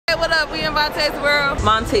what up? We in Vonte's world.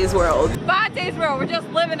 Monte's world. Vonte's world, we're just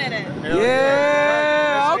living in it.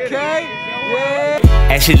 Yeah, okay. Yeah.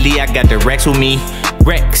 Actually, I got the Rex with me.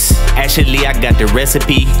 Rex. Actually, I got the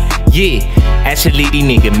recipe. Yeah. Actually, these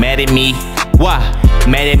niggas mad at me. Why?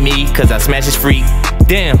 Mad at me cause I smash his freak.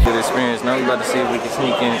 Damn. Good experience. Now we about to see if we can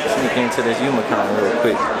sneak into this Youmacon real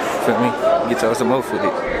quick. Feel me? Get y'all some more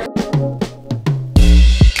footage.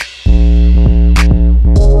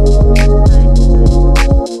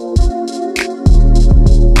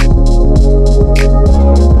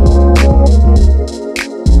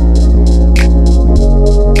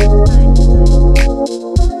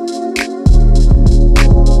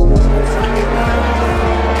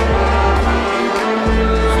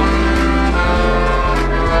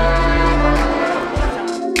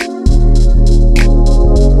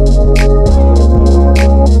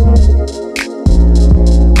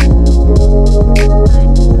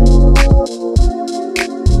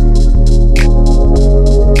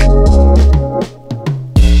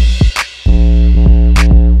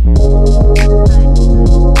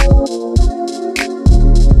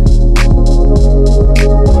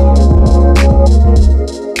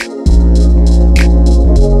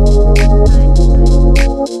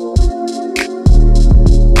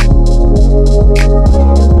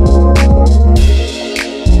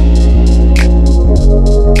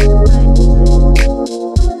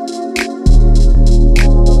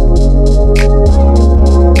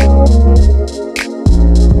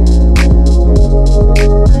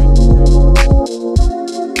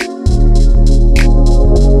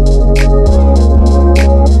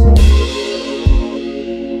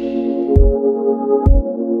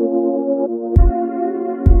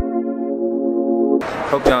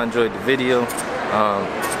 Hope y'all enjoyed the video.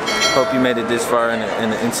 Hope you made it this far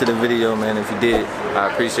into the video, man. If you did,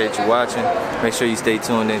 I appreciate you watching. Make sure you stay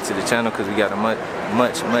tuned into the channel because we got a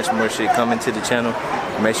much more shit coming to the channel.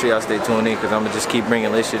 Make sure y'all stay tuned in because I'm gonna just keep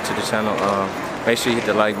bringing this shit to the channel. Make sure you hit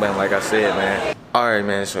the like button, like I said, man. Alright,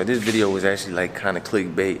 man, so this video was actually like kind of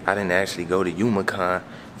clickbait. I didn't actually go to Youmacon,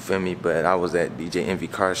 feel me, but I was at DJ Envy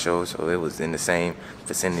car show, so it was in the same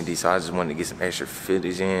vicinity, so I just wanted to get some extra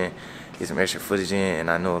footage in,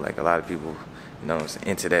 and I know like a lot of people, you know,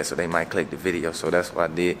 into that, so they might click the video, so that's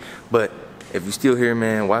what I did. But if you still here,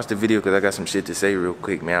 man, watch the video because I got some shit to say real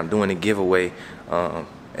quick, man. I'm doing a giveaway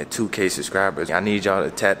at 2K subscribers. I need y'all to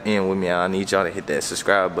tap in with me. I need y'all to hit that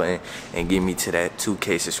subscribe button and get me to that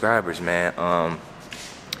 2K subscribers, man.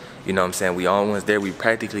 You know what I'm saying? We almost there. We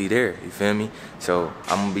practically there. You feel me? So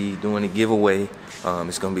I'm gonna be doing a giveaway.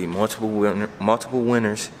 It's gonna be multiple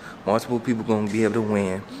winners. Multiple people gonna be able to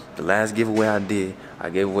win. The last giveaway I did, I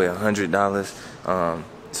gave away $100.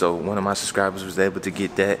 So one of my subscribers was able to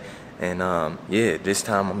get that. And yeah, this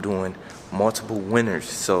time I'm doing multiple winners.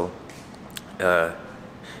 So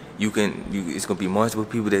it's gonna be multiple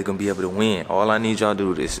people that's gonna be able to win. All I need y'all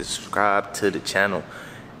to do is subscribe to the channel.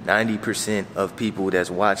 90% of people that's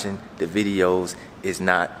watching the videos is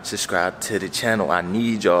not subscribed to the channel. I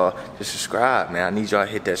need y'all to subscribe, man. I need y'all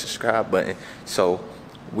to hit that subscribe button so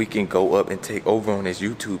we can go up and take over on this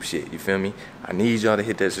YouTube shit. You feel me? I need y'all to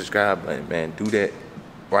hit that subscribe button, man. Do that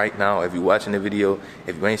right now. If you're watching the video,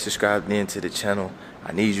 if you ain't subscribed in to the channel,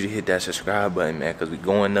 I need you to hit that subscribe button, man, because we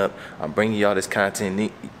going up. I'm bringing y'all this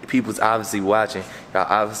content. People's obviously watching. Y'all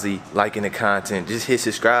obviously liking the content. Just hit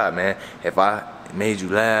subscribe, man. If I made you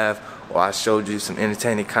laugh or I showed you some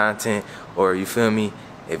entertaining content, or you feel me,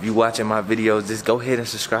 if you watching my videos, just go ahead and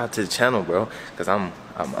subscribe to the channel, bro, because I'm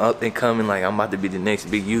up and coming. Like, I'm about to be the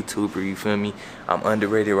next big YouTuber, you feel me? I'm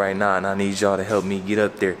underrated right now, and I need y'all to help me get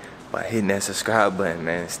up there by hitting that subscribe button,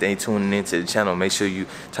 man. Stay tuned into the channel. Make sure you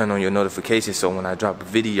turn on your notifications so when I drop a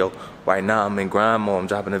video, right now I'm in grind mode. I'm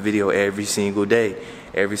dropping a video every single day.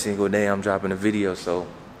 Every single day I'm dropping a video, so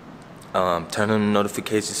turn on the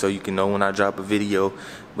notifications so you can know when I drop a video,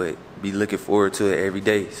 but be looking forward to it every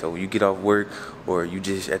day. So when you get off work or you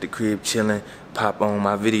just at the crib chilling, pop on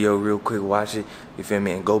my video real quick, watch it, you feel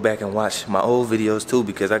me, and go back and watch my old videos too,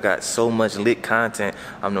 because I got so much lit content.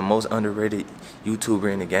 I'm the most underrated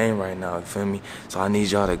YouTuber in the game right now, you feel me? So I need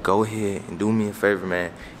y'all to go ahead and do me a favor,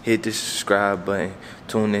 man. Hit the subscribe button,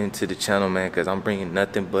 tune in to the channel, man, because I'm bringing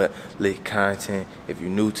nothing but lit content. If you're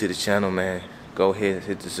new to the channel, man, go ahead and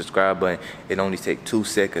hit the subscribe button. It only takes 2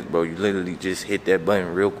 seconds, bro. You literally just hit that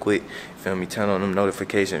button real quick. Feel me? Turn on them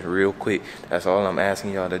notifications real quick. That's all I'm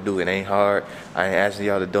asking y'all to do. It ain't hard. I ain't asking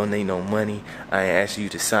y'all to donate no money. I ain't asking you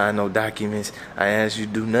to sign no documents. I ain't asking you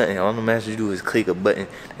to do nothing. All I'm asking you to do is click a button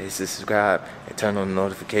and subscribe and turn on the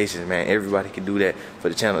notifications, man. Everybody can do that for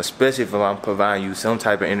the channel, especially if I'm providing you some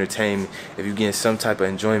type of entertainment, if you're getting some type of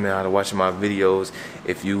enjoyment out of watching my videos,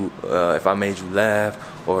 if I made you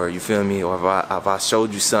laugh, or you feel me, or if I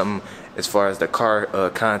showed you something as far as the car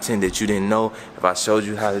content that you didn't know, if I showed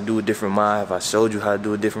you how to do a different mod, if I showed you how to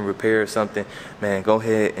do a different repair or something, man, go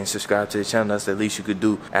ahead and subscribe to the channel. That's the least you could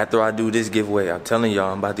do. After I do this giveaway, I'm telling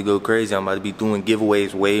y'all, I'm about to go crazy. I'm about to be doing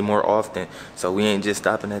giveaways way more often. So we ain't just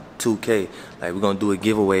stopping at 2K. Like, we're gonna do a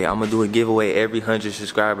giveaway. I'm gonna do a giveaway every 100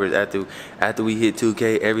 subscribers. After we hit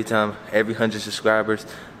 2K, every 100 subscribers,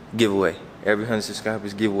 giveaway. Every 100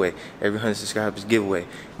 subscribers, giveaway. Every 100 subscribers, giveaway.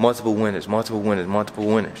 Multiple winners, multiple winners, multiple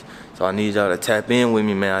winners. So I need y'all to tap in with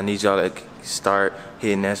me, man. I need y'all to start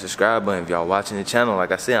hitting that subscribe button. If y'all watching the channel,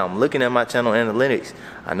 like I said, I'm looking at my channel analytics.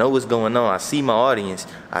 I know what's going on. I see my audience.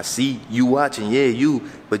 I see you watching. Yeah, you.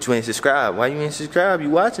 But you ain't subscribed. Why you ain't subscribed? You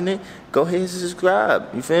watching it. Go ahead and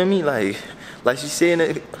subscribe. You feel me? Like she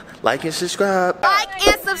said, like and subscribe. Like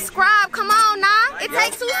and subscribe. Come on now. It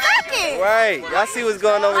takes 2 seconds. Right. Y'all see what's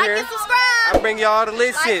going on here? Like and subscribe. I bring y'all the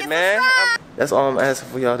lit shit, man. Subscribe. That's all I'm asking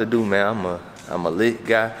for y'all to do, man. I'm a lit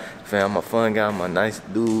guy. I'm a fun guy. I'm a nice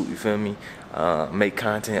dude. You feel me? Make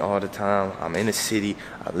content all the time. I'm in the city.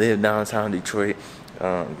 I live downtown Detroit.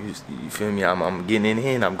 You feel me? I'm getting in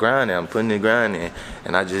here and I'm grinding. I'm putting the grind in,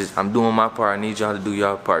 and I'm doing my part. I need y'all to do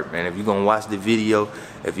y'all part, man. If you're gonna watch the video,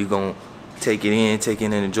 if you're gonna take it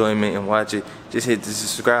in enjoyment and watch it, just hit the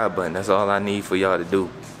subscribe button. That's all I need for y'all to do.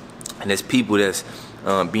 And there's people that's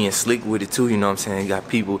being slick with it too, you know what I'm saying? You got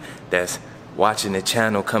people that's watching the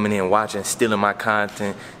channel, coming in, watching, stealing my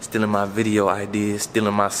content, stealing my video ideas,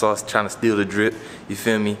 stealing my sauce, trying to steal the drip, you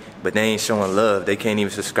feel me? But they ain't showing love. They can't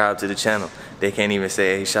even subscribe to the channel. They can't even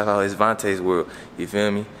say, hey, shout out ITSVONTE'S World, you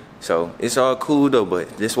feel me? So it's all cool though,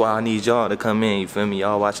 but this why I need y'all to come in, you feel me?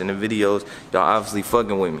 Y'all watching the videos, y'all obviously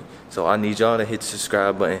fucking with me. So I need y'all to hit the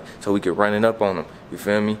subscribe button so we can run it up on them, you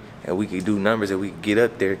feel me? And we can do numbers and we can get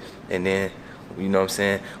up there, and then, you know what I'm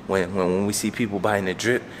saying, when we see people buying the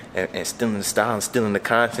drip and stealing the style and stealing the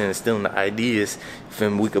content and stealing the ideas, you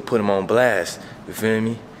feel me, we could put them on blast, you feel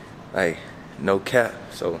me? Like, no cap.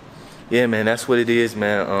 So yeah, man, that's what it is,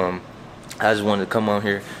 man. I just wanted to come on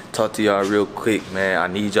here, talk to y'all real quick, man. I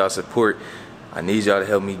need y'all support. I need y'all to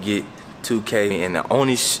help me get 2K, and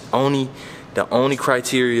the only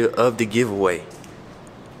criteria of the giveaway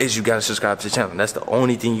is you gotta subscribe to the channel. That's the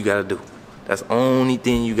only thing you gotta do. That's the only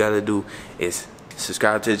thing you gotta do is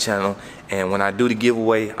subscribe to the channel. And when I do the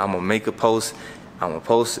giveaway, I'm gonna make a post. I'm gonna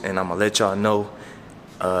post and I'm gonna let y'all know.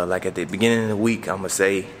 Like at the beginning of the week, I'm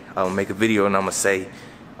gonna make a video and I'm gonna say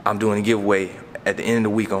I'm doing a giveaway at the end of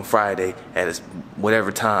the week on Friday at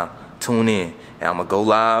whatever time. Tune in, and I'm gonna go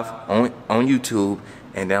live on YouTube,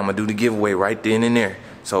 and then I'm gonna do the giveaway right then and there.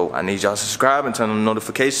 So I need y'all to subscribe and turn on the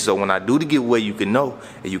notifications so when I do the giveaway, you can know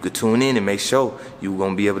and you can tune in and make sure you're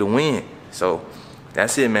gonna be able to win. So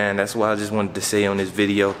that's it, man. That's what I just wanted to say on this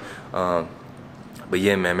video. But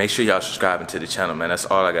yeah, man, make sure y'all subscribing to the channel, man. That's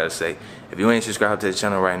all I gotta say. If you ain't subscribed to the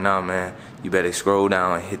channel right now, man, you better scroll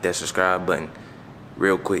down and hit that subscribe button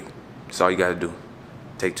real quick. That's all you gotta do.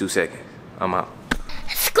 Take 2 seconds. I'm out.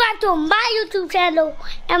 Subscribe to my YouTube channel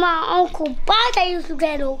and my Uncle Bob's YouTube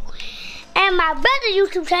channel and my brother's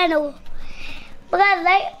YouTube channel, because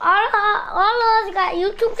they all of us got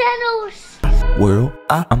YouTube channels. World,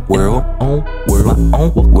 I'm world on world, my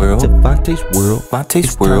own world. ITSVONTE'S world,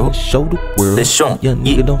 ITSVONTE'S world. Show the world. Let's show 'em. Young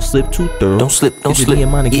nigga, don't slip too thorough. Don't slip. Get your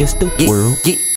man against the world.